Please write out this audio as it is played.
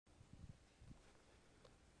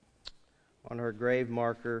on her grave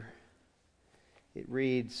marker, it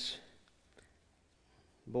reads,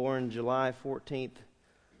 born July 14th,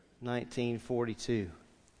 1942.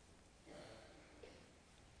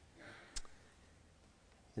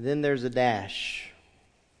 And then there's a dash.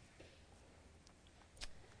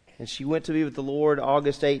 And she went to be with the Lord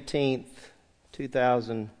August 18th,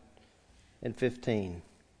 2015.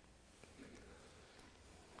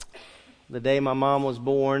 The day my mom was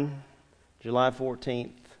born, July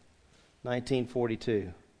 14th,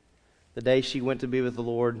 1942. The day she went to be with the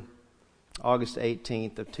Lord, August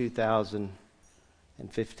 18th of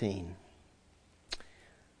 2015.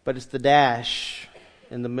 But it's the dash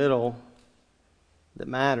in the middle that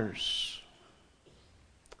matters.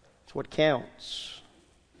 It's what counts.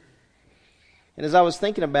 And as I was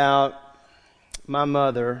thinking about my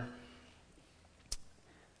mother,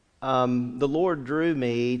 the Lord drew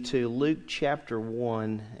me to Luke chapter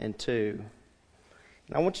 1 and 2.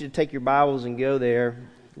 And I want you to take your Bibles and go there.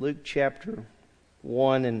 Luke chapter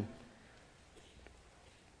 1 and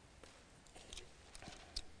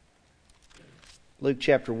Luke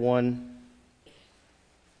chapter 1.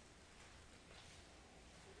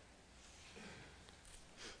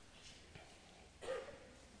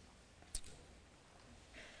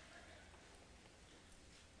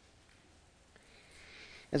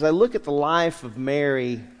 As I look at the life of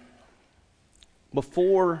Mary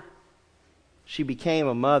before she became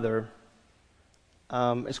a mother,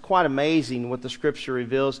 it's quite amazing what the Scripture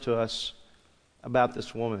reveals to us about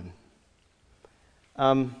this woman.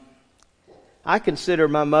 I consider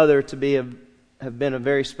my mother to have been a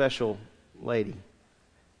very special lady.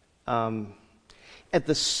 At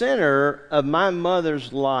the center of my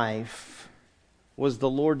mother's life was the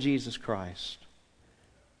Lord Jesus Christ.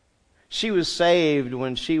 She was saved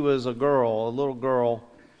when she was a little girl,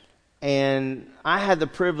 and I had the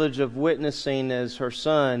privilege of witnessing as her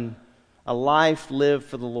son a life lived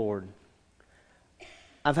for the Lord.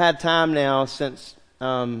 I've had time now since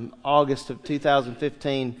August of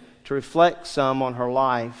 2015 to reflect some on her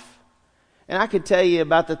life. And I could tell you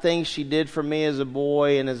about the things she did for me as a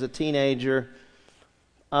boy and as a teenager,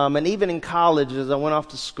 and even in college as I went off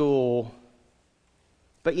to school.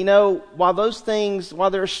 But you know, while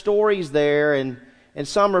there are stories there, and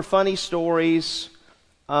some are funny stories,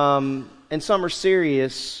 and some are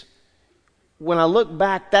serious, when I look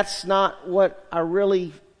back, that's not what I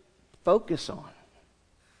really focus on.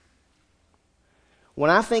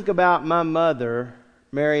 When I think about my mother,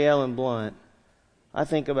 Mary Ellen Blunt, I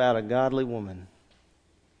think about a godly woman.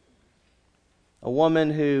 A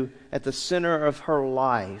woman who, at the center of her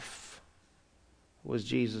life, was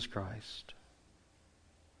Jesus Christ.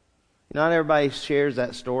 Not everybody shares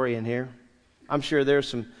that story in here. I'm sure there's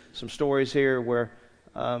some stories here where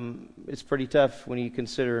it's pretty tough when you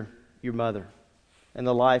consider your mother and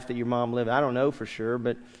the life that your mom lived. I don't know for sure,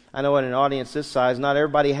 but I know in an audience this size, not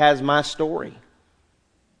everybody has my story.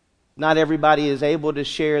 Not everybody is able to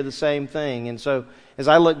share the same thing. And so as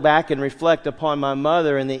I look back and reflect upon my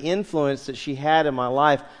mother and the influence that she had in my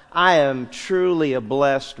life, I am truly a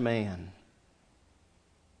blessed man.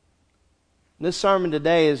 This sermon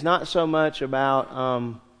today is not so much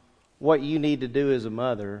about what you need to do as a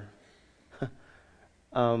mother.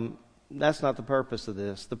 That's not the purpose of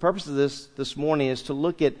this. The purpose of this morning is to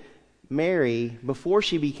look at Mary before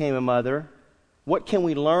she became a mother. What can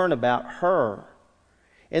we learn about her?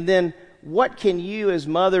 And then what can you as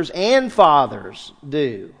mothers and fathers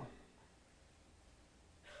do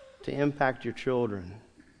to impact your children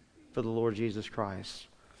for the Lord Jesus Christ?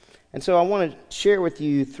 And so I want to share with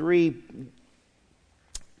you 3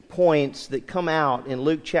 points that come out in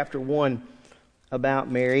Luke chapter 1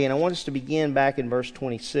 about Mary, and I want us to begin back in verse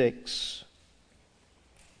 26.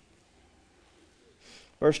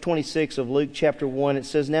 Verse 26 of Luke chapter 1, it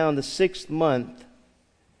says, "Now in the 6th month,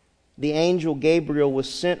 the angel Gabriel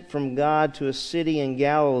was sent from God to a city in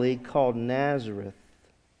Galilee called Nazareth,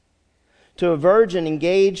 to a virgin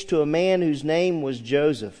engaged to a man whose name was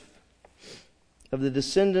Joseph, of the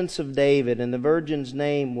descendants of David, and the virgin's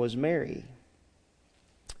name was Mary.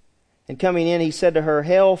 And coming in, he said to her,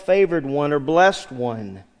 'Hail, favored one,' or 'blessed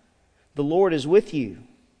one, the Lord is with you.'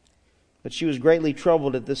 But she was greatly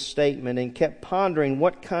troubled at this statement and kept pondering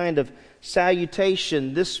what kind of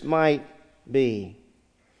salutation this might be.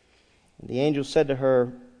 And the angel said to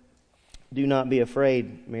her, 'Do not be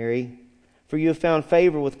afraid, Mary, for you have found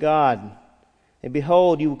favor with God. And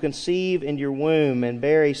behold, you will conceive in your womb and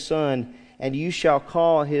bear a son, and you shall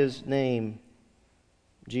call his name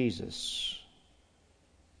Jesus.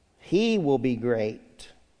 He will be great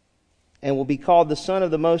and will be called the Son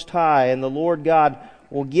of the Most High, and the Lord God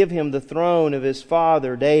will give him the throne of his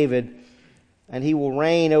father David, and he will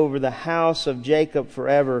reign over the house of Jacob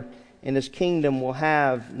forever, and his kingdom will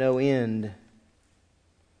have no end.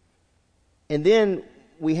 And then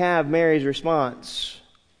we have Mary's response.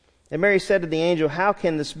 And Mary said to the angel, "How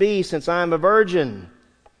can this be, since I am a virgin?"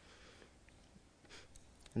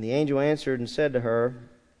 And the angel answered and said to her,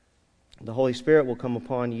 "The Holy Spirit will come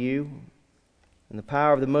upon you, and the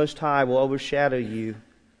power of the Most High will overshadow you.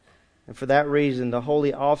 And for that reason the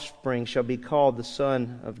holy offspring shall be called the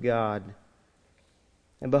Son of God.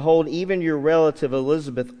 And behold, even your relative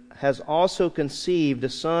Elizabeth has also conceived a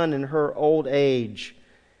son in her old age,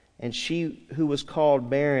 and she who was called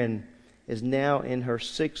barren is now in her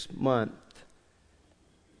 6th month.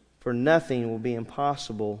 For nothing will be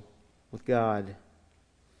impossible with God."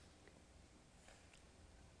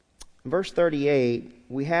 In verse 38,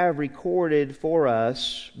 we have recorded for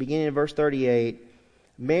us, beginning in verse 38,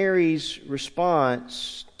 Mary's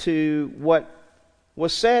response to what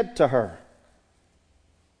was said to her.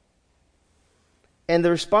 And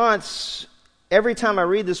the response, every time I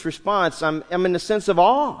read this response, I'm in a sense of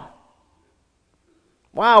awe.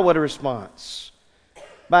 Wow, what a response.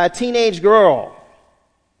 By a teenage girl.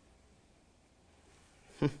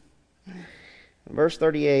 In verse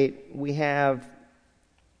 38, we have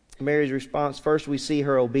Mary's response. First, we see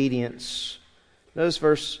her obedience. Notice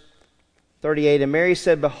verse 38. And Mary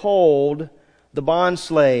said, "Behold, the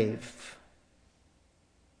bondslave."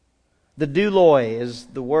 The douloi is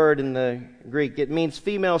the word in the Greek. It means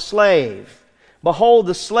female slave. "Behold,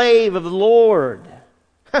 the slave of the Lord."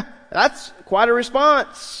 That's quite a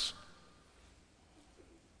response.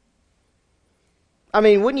 I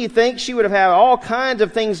mean, wouldn't you think she would have had all kinds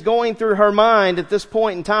of things going through her mind at this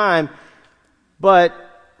point in time? But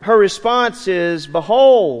her response is,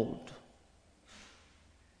 "Behold,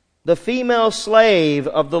 the female slave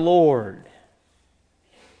of the Lord."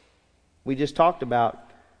 We just talked about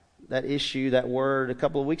that issue, that word, a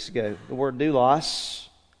couple of weeks ago. The word doulos.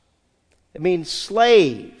 It means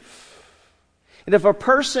slave. And if a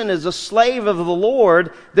person is a slave of the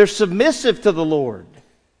Lord, they're submissive to the Lord.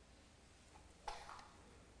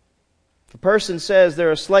 If a person says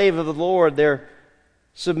they're a slave of the Lord, they're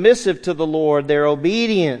submissive to the Lord, they're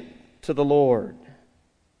obedient to the Lord.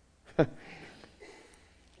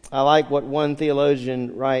 I like what one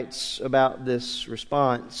theologian writes about this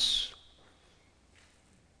response.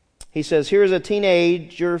 He says, here's a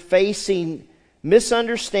teenager facing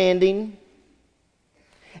misunderstanding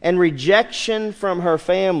and rejection from her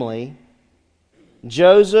family,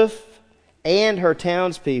 Joseph and her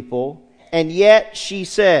townspeople, and yet she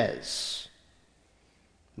says,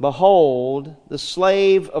 "Behold, the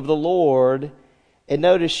slave of the Lord." And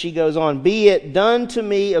notice she goes on, "Be it done to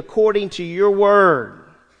me according to your word."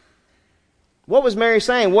 What was Mary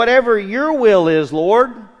saying? Whatever your will is,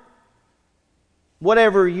 Lord.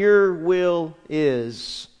 Whatever your will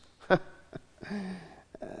is.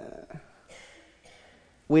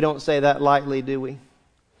 We don't say that lightly, do we?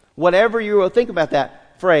 Whatever your will. Think about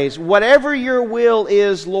that phrase. Whatever your will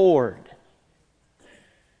is, Lord.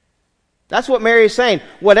 That's what Mary is saying.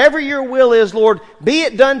 Whatever your will is, Lord, be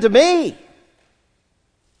it done to me.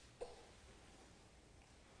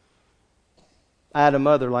 I had a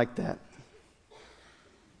mother like that.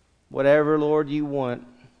 Whatever, Lord, you want,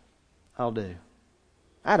 I'll do.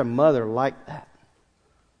 I had a mother like that.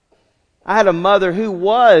 I had a mother who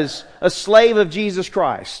was a slave of Jesus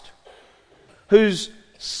Christ, whose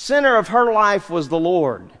center of her life was the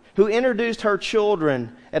Lord, who introduced her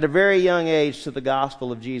children at a very young age to the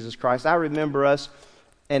gospel of Jesus Christ. I remember us,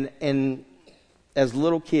 and as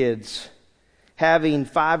little kids, having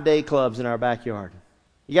 5-day clubs in our backyard.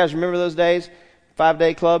 You guys remember those days?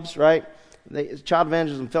 5-day clubs, right? The Child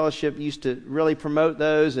Evangelism Fellowship used to really promote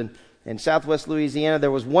those, and in Southwest Louisiana,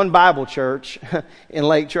 there was one Bible church in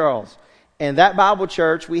Lake Charles. And that Bible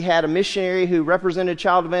church, we had a missionary who represented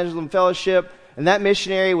Child Evangelism Fellowship, and that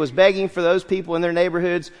missionary was begging for those people in their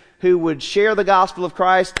neighborhoods who would share the gospel of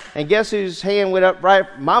Christ. And guess whose hand went up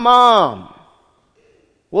right? My mom.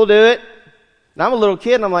 We'll do it. And I'm a little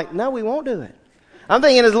kid, and I'm like, no, we won't do it. I'm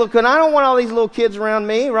thinking as a little kid, I don't want all these little kids around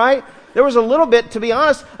me, right? There was a little bit, to be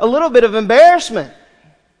honest, a little bit of embarrassment.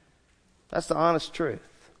 That's the honest truth.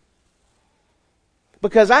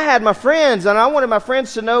 Because I had my friends, and I wanted my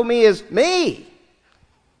friends to know me as me.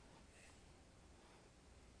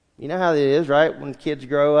 You know how it is, right? When kids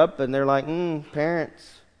grow up and they're like,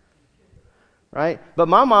 parents. Right? But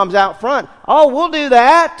my mom's out front. Oh, we'll do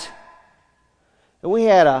that. And we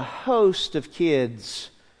had a host of kids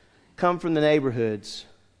come from the neighborhoods.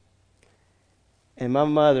 And my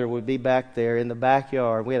mother would be back there in the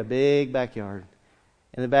backyard. We had a big backyard.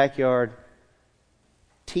 In the backyard,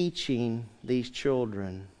 teaching these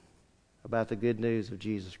children about the good news of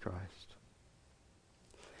Jesus Christ.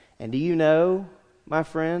 And do you know, my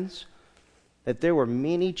friends, that there were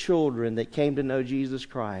many children that came to know Jesus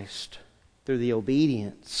Christ through the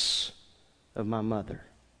obedience of my mother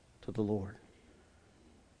to the Lord.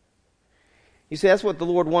 You see, that's what the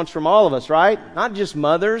Lord wants from all of us, right? Not just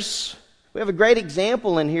mothers. We have a great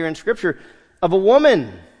example in here in Scripture of a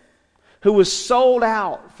woman who was sold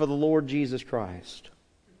out for the Lord Jesus Christ.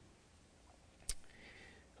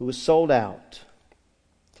 Who was sold out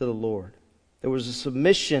to the Lord. There was a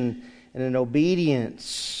submission and an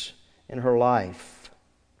obedience in her life.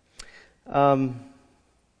 I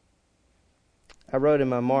wrote in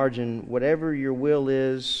my margin, whatever your will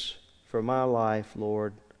is for my life,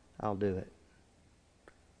 Lord, I'll do it.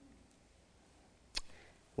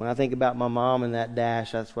 When I think about my mom and that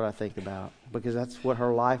dash, that's what I think about. Because that's what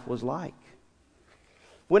her life was like.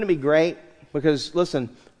 Wouldn't it be great? Because, listen,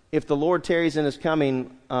 if the Lord tarries in His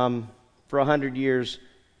coming for 100 years,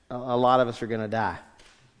 a lot of us are going to die.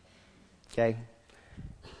 Okay?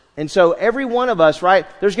 And so every one of us, right,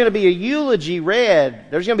 there's going to be a eulogy read.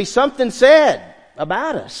 There's going to be something said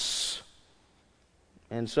about us.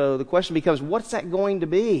 And so the question becomes, what's that going to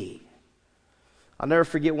be? I'll never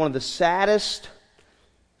forget one of the saddest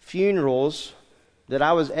funerals that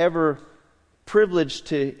I was ever privileged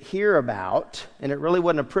to hear about. And it really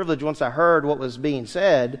wasn't a privilege once I heard what was being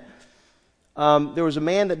said. There was a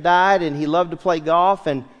man that died, and he loved to play golf,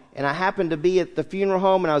 and I happened to be at the funeral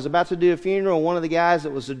home, and I was about to do a funeral, and one of the guys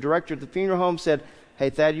that was the director at the funeral home said, "Hey,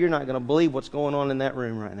 Thad, you're not going to believe what's going on in that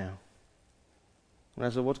room right now." And I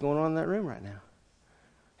said, "What's going on in that room right now?"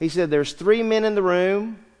 He said, "There's 3 men in the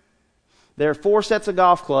room, there are 4 sets of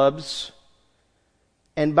golf clubs,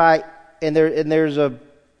 and there's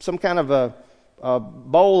some kind of a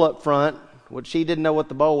bowl up front," which he didn't know what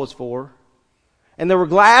the bowl was for. "And there were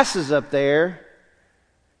glasses up there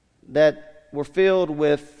that were filled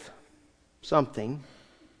with something."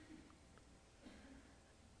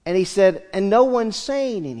 And he said, "And no one's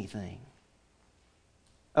saying anything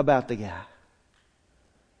about the guy."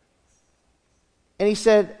 And he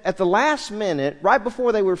said, at the last minute, right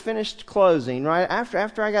before they were finished closing, right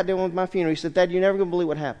after I got done with my funeral, he said, "Dad, you're never going to believe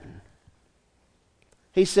what happened."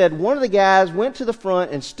 He said, one of the guys went to the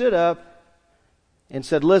front and stood up and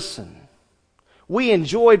said, "Listen, we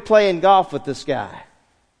enjoyed playing golf with this guy.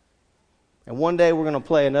 And one day we're going to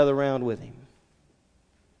play another round with him."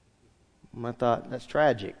 And I thought, that's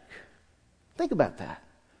tragic. Think about that.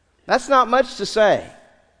 That's not much to say.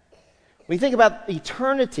 When you think about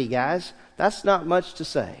eternity, guys, that's not much to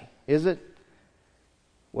say, is it?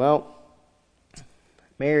 Well,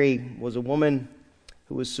 Mary was a woman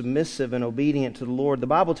who was submissive and obedient to the Lord. The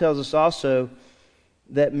Bible tells us also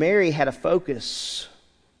that Mary had a focus.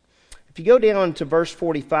 If you go down to verse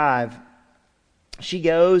 45, she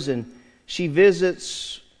goes and she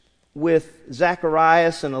visits with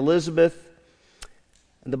Zacharias and Elizabeth.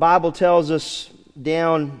 And the Bible tells us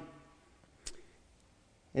down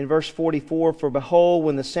in verse 44, "For behold,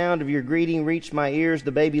 when the sound of your greeting reached my ears,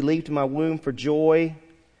 the baby leaped in my womb for joy.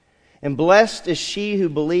 And blessed is she who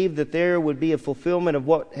believed that there would be a fulfillment of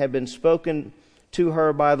what had been spoken to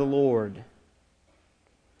her by the Lord."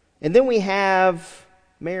 And then we have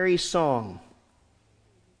Mary's song.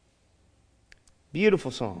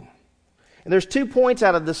 Beautiful song. And there's 2 points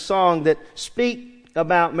out of this song that speak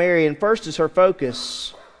about Mary. And first is her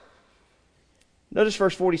focus. Notice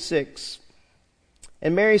verse 46.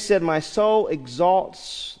 "And Mary said, my soul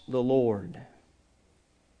exalts the Lord."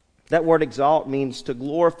 That word exalt means to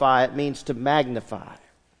glorify. It means to magnify.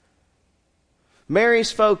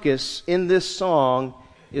 Mary's focus in this song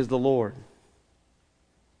is the Lord.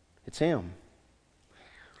 It's Him.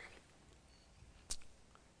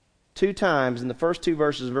 2 times in the first 2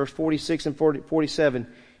 verses, verse 46 and 47,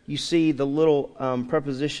 you see the little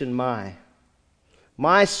preposition my.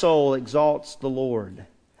 My soul exalts the Lord,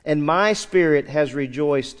 and my spirit has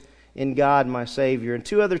rejoiced in God my Savior. And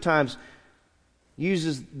 2 other times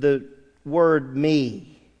uses the word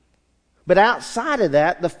me. But outside of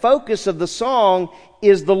that, the focus of the song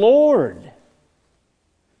is the Lord.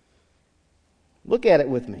 Look at it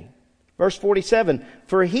with me. Verse 47,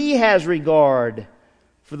 "For He has regard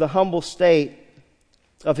for the humble state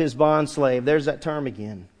of His bondslave." There's that term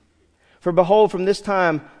again. "For behold, from this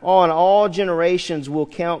time on, all generations will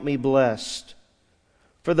count me blessed.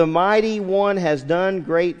 For the Mighty One has done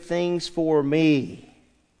great things for me,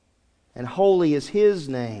 and holy is His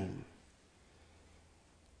name.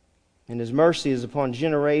 And His mercy is upon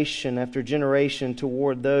generation after generation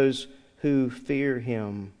toward those who fear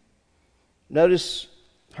Him." Notice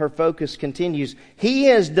her focus continues. He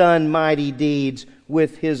has done mighty deeds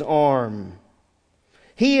with His arm.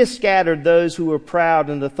 He has scattered those who were proud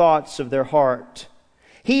in the thoughts of their heart.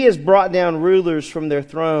 He has brought down rulers from their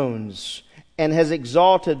thrones and has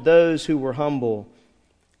exalted those who were humble.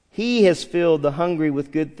 He has filled the hungry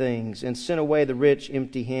with good things and sent away the rich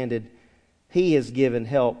empty-handed. He has given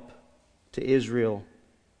help to Israel,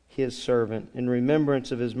 His servant, in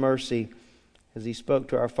remembrance of His mercy, as He spoke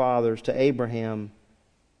to our fathers, to Abraham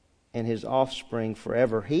and his offspring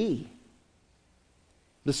forever. The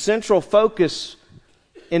central focus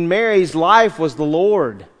in Mary's life was the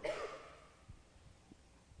Lord.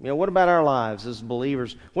 What about our lives as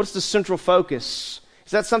believers? What's the central focus?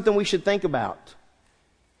 Is that something we should think about?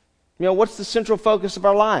 What's the central focus of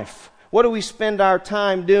our life? What do we spend our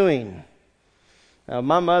time doing?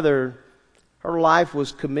 My mother, her life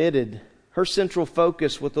was committed. Her central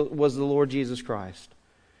focus was the Lord Jesus Christ.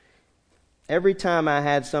 Every time I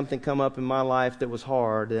had something come up in my life that was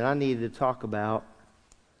hard that I needed to talk about,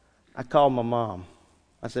 I called my mom.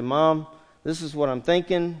 I said, Mom, this is what I'm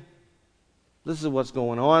thinking. This is what's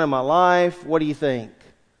going on in my life. What do you think?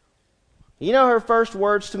 Her first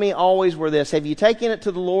words to me always were this: have you taken it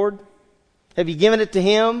to the Lord? Have you given it to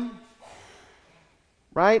Him?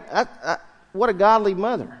 Right? What a godly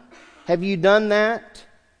mother. Have you done that?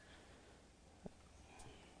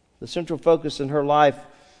 The central focus in her life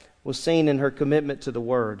was seen in her commitment to the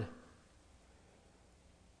Word.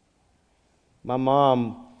 My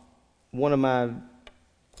mom, one of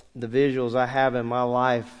the visuals I have in my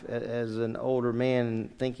life as an older man,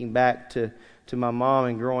 and thinking back to my mom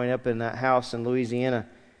and growing up in that house in Louisiana,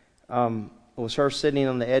 was her sitting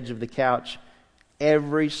on the edge of the couch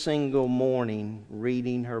every single morning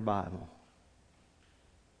reading her Bible.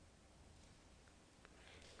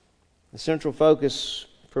 The central focus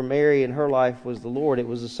for Mary in her life was the Lord. It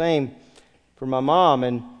was the same for my mom,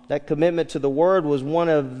 and that commitment to the Word was one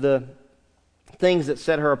of the things that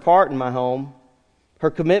set her apart in my home. Her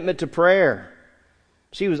commitment to prayer.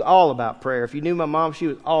 She was all about prayer. If you knew my mom, she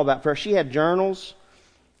was all about prayer. She had journals,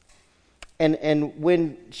 and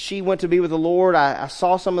when she went to be with the Lord, I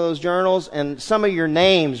saw some of those journals, and some of your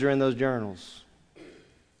names are in those journals.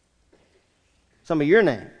 Some of your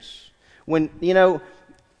names.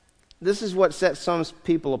 This is what sets some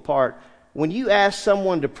people apart. When you ask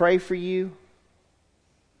someone to pray for you,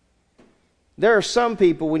 there are some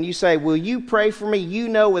people, when you say, will you pray for me?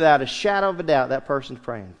 Without a shadow of a doubt that person's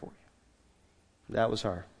praying for you. That was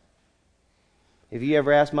her. If you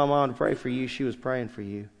ever asked my mom to pray for you, she was praying for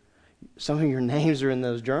you. Some of your names are in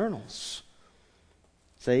those journals.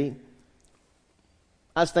 See?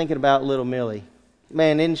 I was thinking about little Millie.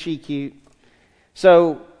 Man, isn't she cute?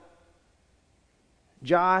 So,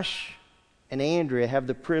 Josh and Andrea have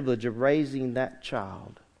the privilege of raising that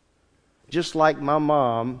child. Just like my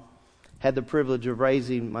mom had the privilege of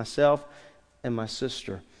raising myself and my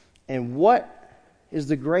sister. And what is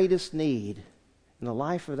the greatest need in the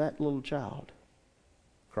life of that little child?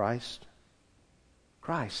 Christ.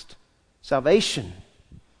 Salvation.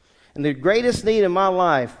 And the greatest need in my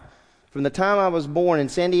life, from the time I was born in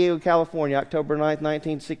San Diego, California, October 9th,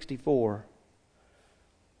 1964,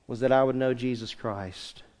 was that I would know Jesus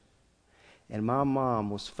Christ. And my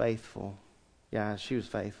mom was faithful. Yeah, she was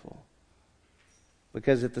faithful.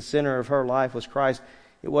 Because at the center of her life was Christ.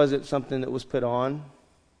 It wasn't something that was put on.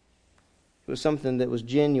 It was something that was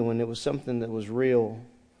genuine. It was something that was real.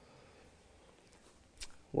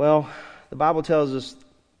 Well, the Bible tells us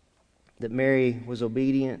that Mary was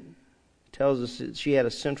obedient. It tells us that she had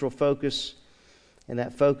a central focus, and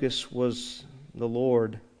that focus was the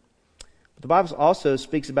Lord. But the Bible also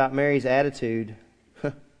speaks about Mary's attitude.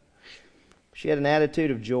 She had an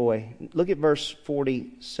attitude of joy. Look at verse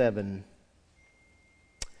 47.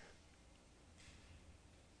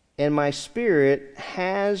 And my spirit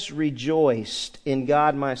has rejoiced in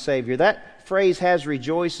God my Savior. That phrase, has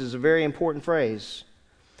rejoiced, is a very important phrase.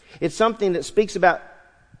 It's something that speaks about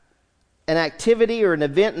an activity or an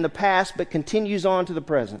event in the past but continues on to the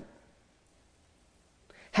present.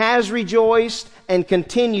 Has rejoiced and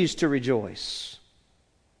continues to rejoice.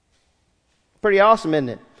 Pretty awesome, isn't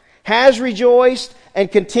it? Has rejoiced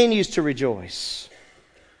and continues to rejoice.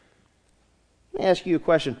 Let me ask you a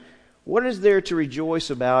question. What is there to rejoice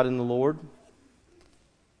about in the Lord?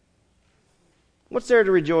 What's there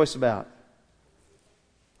to rejoice about?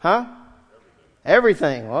 Huh?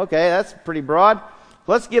 Everything. Well, okay, that's pretty broad.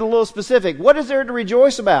 Let's get a little specific. What is there to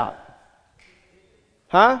rejoice about?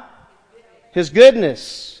 Huh? His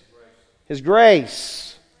goodness. His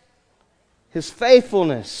grace. His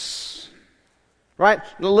faithfulness. Right?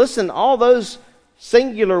 Now listen, all those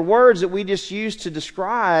singular words that we just used to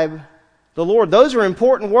describe the Lord, those are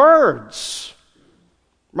important words.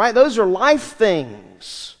 Right? Those are life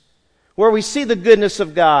things. where we see the goodness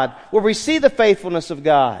of God, where we see the faithfulness of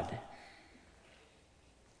God.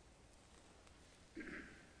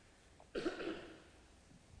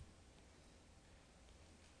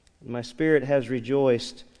 My spirit has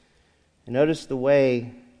rejoiced. And notice the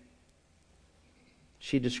way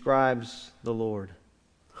she describes the Lord.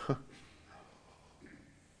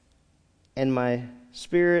 And my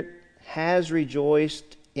spirit has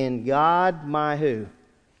rejoiced in God, my who?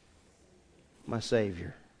 My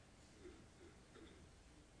Savior.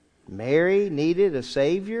 Mary needed a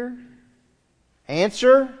Savior?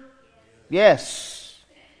 Answer? Yes.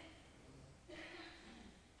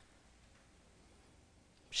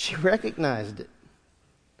 She recognized it.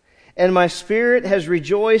 And my spirit has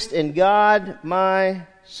rejoiced in God, my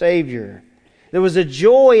Savior. There was a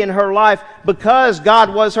joy in her life because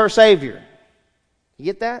God was her Savior. You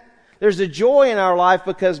get that? There's a joy in our life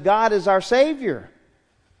because God is our Savior.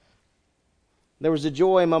 There was a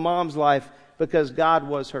joy in my mom's life because God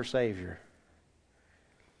was her Savior.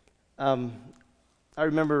 I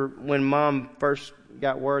remember when Mom first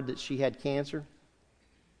got word that she had cancer.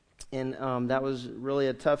 And that was really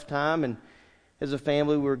a tough time. And as a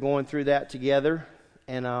family, we were going through that together.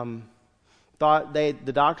 And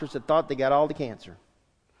the doctors had thought they got all the cancer.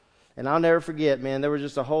 And I'll never forget, man, there was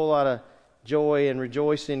just a whole lot of joy and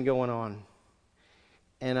rejoicing going on.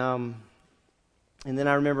 And then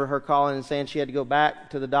I remember her calling and saying she had to go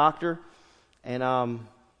back to the doctor. And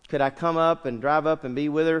could I come up and drive up and be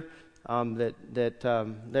with her?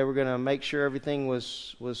 That they were going to make sure everything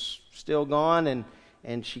was still gone.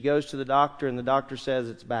 And she goes to the doctor, and the doctor says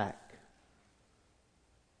it's back.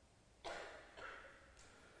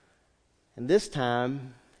 And this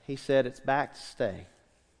time, he said it's back to stay.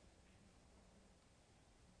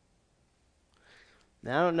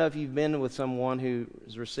 Now, I don't know if you've been with someone who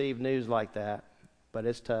has received news like that, but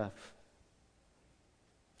it's tough.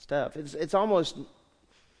 It's tough. It's almost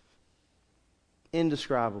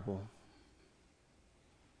indescribable.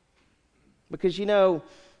 Because,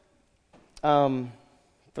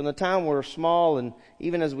 from the time we're small, and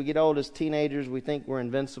even as we get old as teenagers, we think we're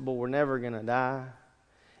invincible. We're never going to die.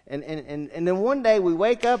 And then one day we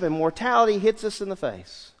wake up and mortality hits us in the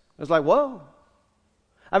face. It's like, whoa.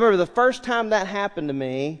 I remember the first time that happened to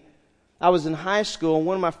me, I was in high school, and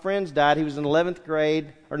one of my friends died. He was in 11th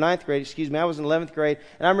grade, or 9th grade, excuse me. I was in 11th grade,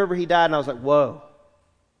 and I remember he died, and I was like, whoa.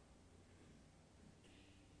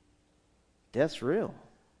 Death's real.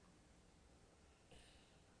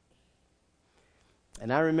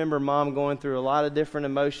 And I remember Mom going through a lot of different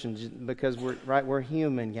emotions because we're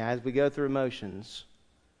human, guys. We go through emotions.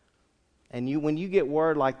 And when you get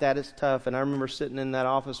word like that, it's tough. And I remember sitting in that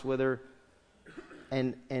office with her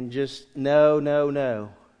and just, no, no,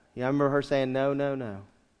 no. I remember her saying, no, no, no.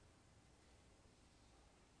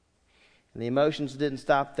 And the emotions didn't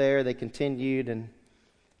stop there. They continued.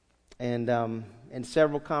 And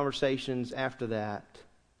several conversations after that,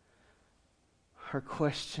 her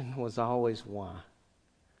question was always why.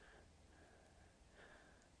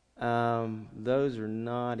 Those are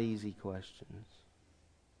not easy questions.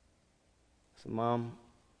 So, Mom,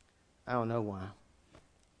 I don't know why.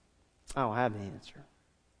 I don't have the answer.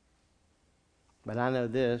 But I know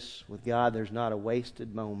this, with God, there's not a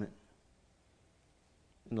wasted moment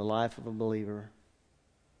in the life of a believer.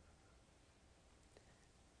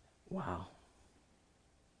 Wow.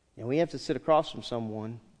 And we have to sit across from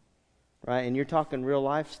someone, right? And you're talking real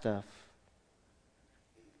life stuff.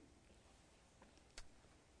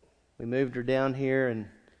 We moved her down here, and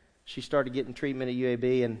she started getting treatment at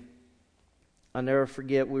UAB, and I'll never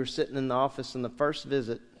forget, we were sitting in the office in the first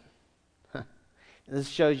visit. And this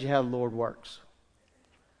shows you how the Lord works.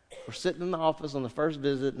 We're sitting in the office on the first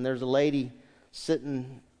visit, and there's a lady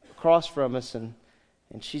sitting across from us, and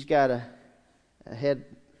she's got a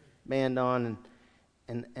headband on,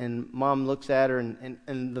 and Mom looks at her,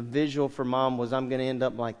 and the visual for Mom was, I'm going to end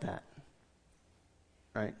up like that.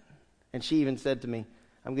 Right? And she even said to me,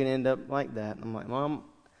 I'm going to end up like that. I'm like, Mom,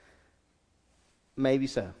 maybe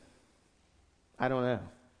so. I don't know.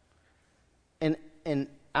 And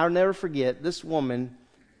I'll never forget, this woman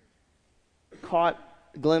caught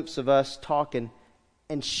a glimpse of us talking,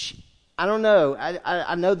 and she, I don't know,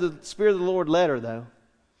 I know the Spirit of the Lord led her, though.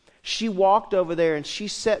 She walked over there, and she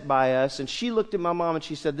sat by us, and she looked at my mom, and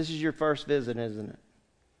she said, this is your first visit, isn't it?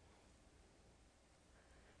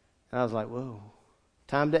 And I was like, whoa,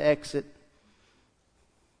 time to exit.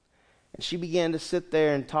 And she began to sit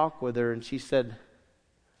there and talk with her, and she said,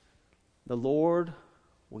 the Lord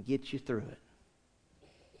will get you through it.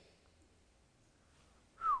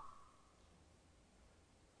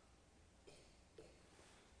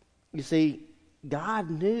 You see, God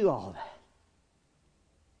knew all that.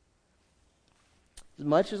 As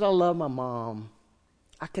much as I love my mom,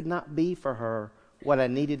 I could not be for her what I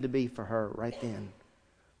needed to be for her right then.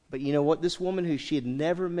 But you know what? This woman who she had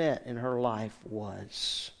never met in her life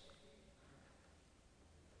was.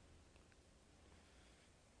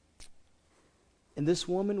 And this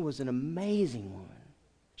woman was an amazing woman.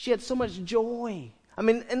 She had so much joy. I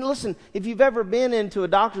mean, and listen, if you've ever been into a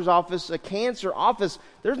doctor's office, a cancer office,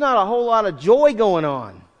 there's not a whole lot of joy going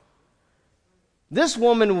on. This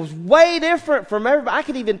woman was way different from everybody. I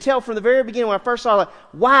could even tell from the very beginning when I first saw her,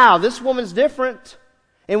 like, wow, this woman's different.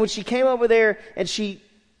 And when she came over there and she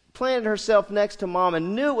planted herself next to Mom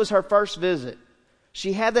and knew it was her first visit,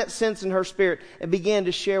 she had that sense in her spirit and began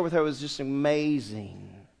to share with her. It was just amazing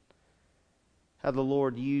how the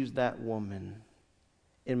Lord used that woman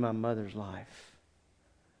in my mother's life.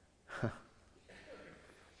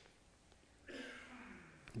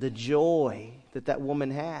 The joy that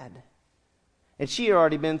woman had. And she had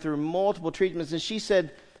already been through multiple treatments. And she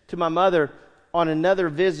said to my mother on another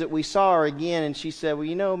visit, we saw her again, and she said, well,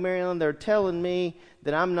 you know, Marilyn, they're telling me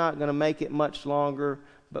that I'm not going to make it much longer,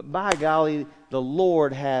 but by golly, the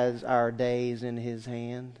Lord has our days in His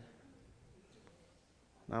hand.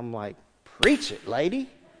 I'm like, preach it, lady.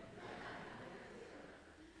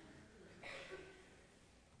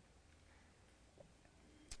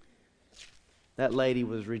 That lady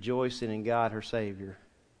was rejoicing in God, her Savior.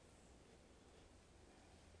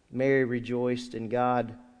 Mary rejoiced in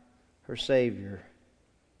God, her Savior.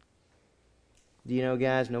 Do you know,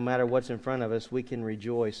 guys, no matter what's in front of us, we can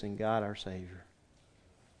rejoice in God, our Savior.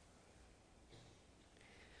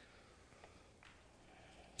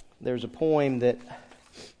 There's a poem that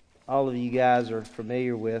all of you guys are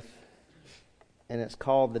familiar with, and it's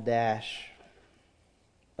called The Dash.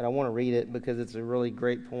 But I want to read it because it's a really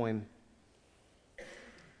great poem.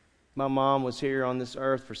 My mom was here on this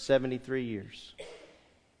earth for 73 years.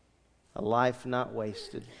 A life not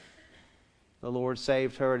wasted. The Lord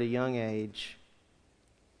saved her at a young age.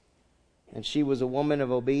 And she was a woman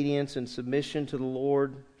of obedience and submission to the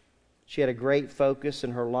Lord. She had a great focus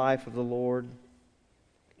in her life of the Lord.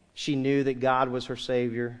 She knew that God was her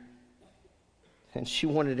Savior. And she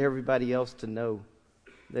wanted everybody else to know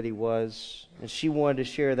that He was. And she wanted to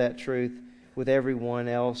share that truth with everyone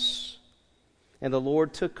else. And the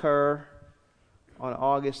Lord took her on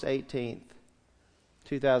August 18th,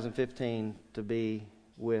 2015, to be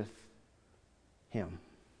with Him.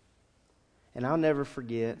 And I'll never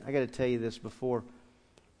forget, I got to tell you this before,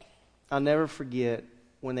 I'll never forget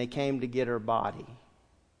when they came to get her body.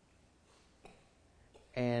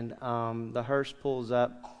 And the hearse pulls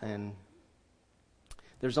up, and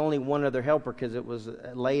there's only one other helper because it was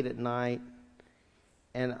late at night.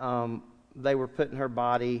 And they were putting her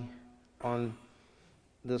body on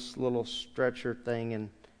this little stretcher thing,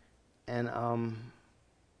 and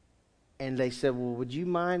they said, well, would you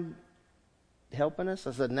mind helping us?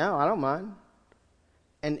 I said, no, I don't mind.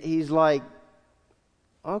 And he's like,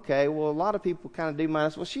 okay, well, a lot of people kind of do mind. I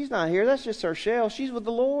said, well, she's not here. That's just her shell. She's with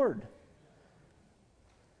the Lord.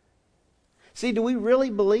 See, do we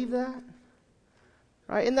really believe that?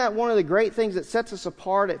 Right? Isn't that one of the great things that sets us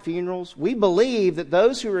apart at funerals? We believe that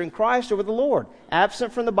those who are in Christ are with the Lord,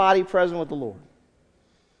 absent from the body, present with the Lord.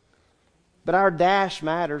 But our dash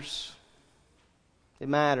matters. It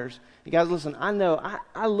matters. You guys, listen, I know,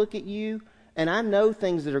 I look at you, and I know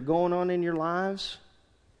things that are going on in your lives.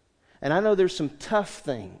 And I know there's some tough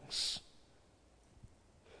things.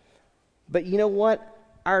 But you know what?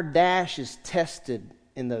 Our dash is tested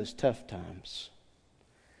in those tough times.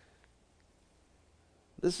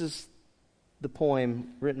 This is the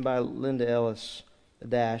poem written by Linda Ellis, The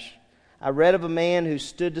Dash. I read of a man who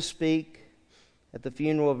stood to speak at the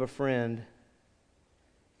funeral of a friend.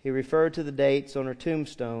 He referred to the dates on her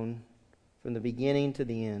tombstone from the beginning to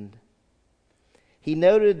the end. He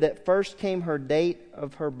noted that first came her date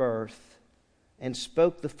of her birth and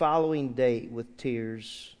spoke the following date with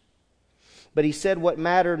tears. But he said what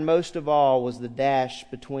mattered most of all was the dash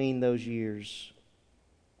between those years.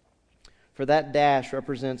 For that dash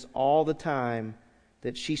represents all the time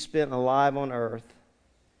that she spent alive on earth.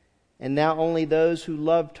 And now only those who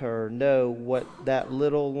loved her know what that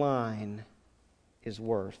little line is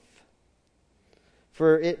worth.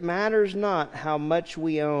 For it matters not how much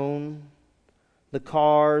we own, the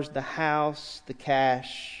cars, the house, the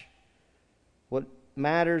cash. What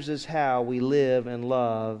matters is how we live and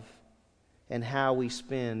love and how we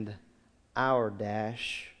spend our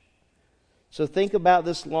dash. So think about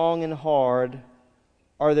this long and hard.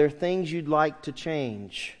 Are there things you'd like to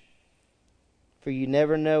change? For you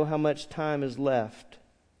never know how much time is left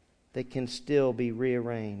that can still be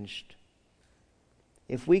rearranged.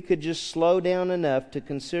 if we could just slow down enough to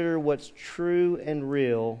consider what's true and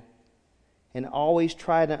real and always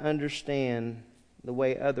try to understand the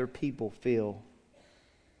way other people feel.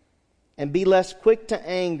 And be less quick to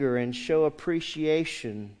anger and show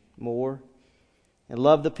appreciation more. And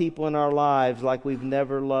love the people in our lives like we've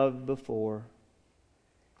never loved before.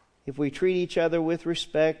 If we treat each other with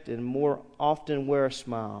respect and more often wear a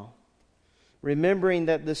smile, remembering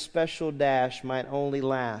that this special dash might only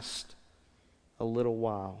last a little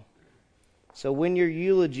while. So when your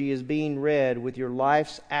eulogy is being read with your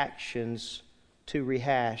life's actions to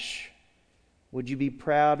rehash, would you be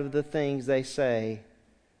proud of the things they say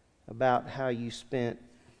about how you spent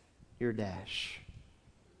your dash?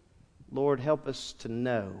 Lord, help us to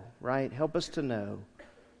know, right? Help us to know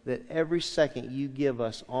that every second you give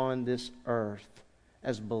us on this earth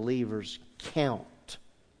as believers count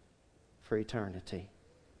for eternity.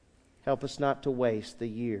 Help us not to waste the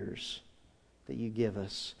years that you give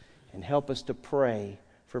us. And help us to pray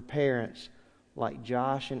for parents like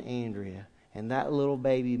Josh and Andrea and that little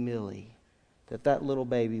baby Millie, that little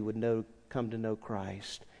baby would come to know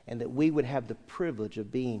Christ, and that we would have the privilege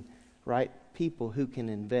of being, right, people who can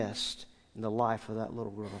invest in the life of that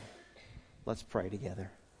little girl. Let's pray together.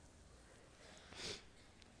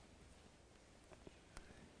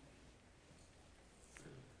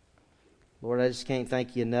 Lord, I just can't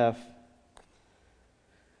thank you enough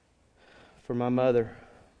for my mother.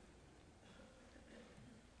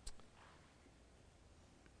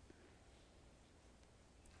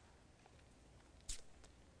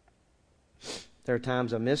 There are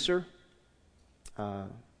times I miss her.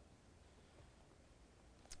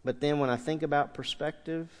 But then when I think about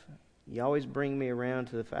perspective, you always bring me around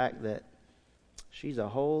to the fact that she's a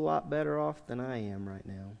whole lot better off than I am right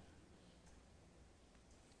now.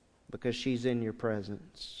 Because she's in your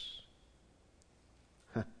presence.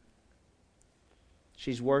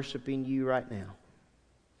 She's worshiping you right now.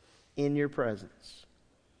 In your presence.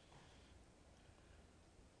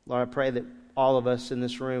 Lord, I pray that all of us in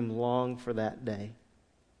this room long for that day.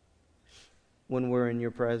 When we're in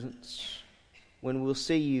your presence. When we'll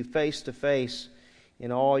see you face to face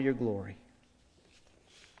in all your glory.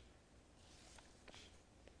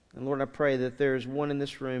 And Lord, I pray that there's one in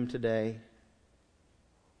this room today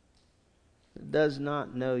that does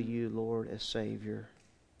not know you, Lord, as Savior.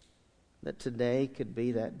 That today could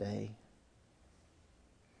be that day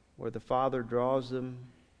where the Father draws them,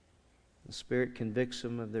 the Spirit convicts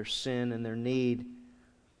them of their sin and their need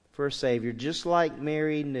for a Savior, just like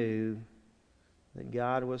Mary knew that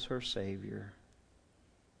God was her Savior.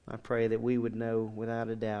 I pray that we would know without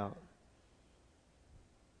a doubt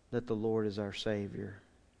that the Lord is our Savior.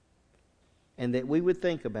 And that we would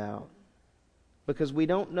think about, because we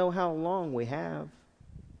don't know how long we have,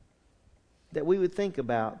 that we would think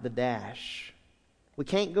about the dash. We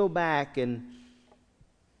can't go back and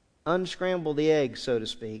unscramble the egg, so to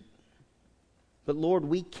speak. But Lord,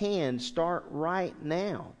 we can start right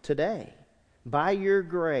now, today, by your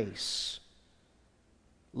grace,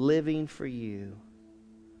 living for you,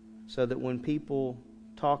 so that when people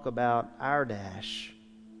talk about our dash,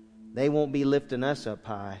 they won't be lifting us up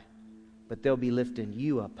high, but they'll be lifting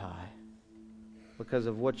you up high because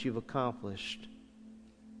of what you've accomplished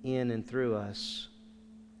in and through us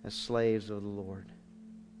as slaves of the Lord.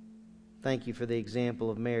 Thank you for the example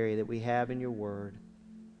of Mary that we have in your word.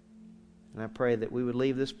 And I pray that we would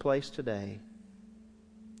leave this place today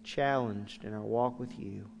challenged in our walk with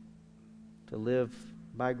you to live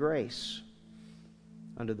by grace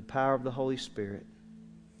under the power of the Holy Spirit,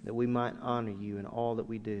 that we might honor you in all that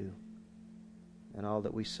we do and all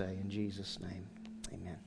that we say. In Jesus' name.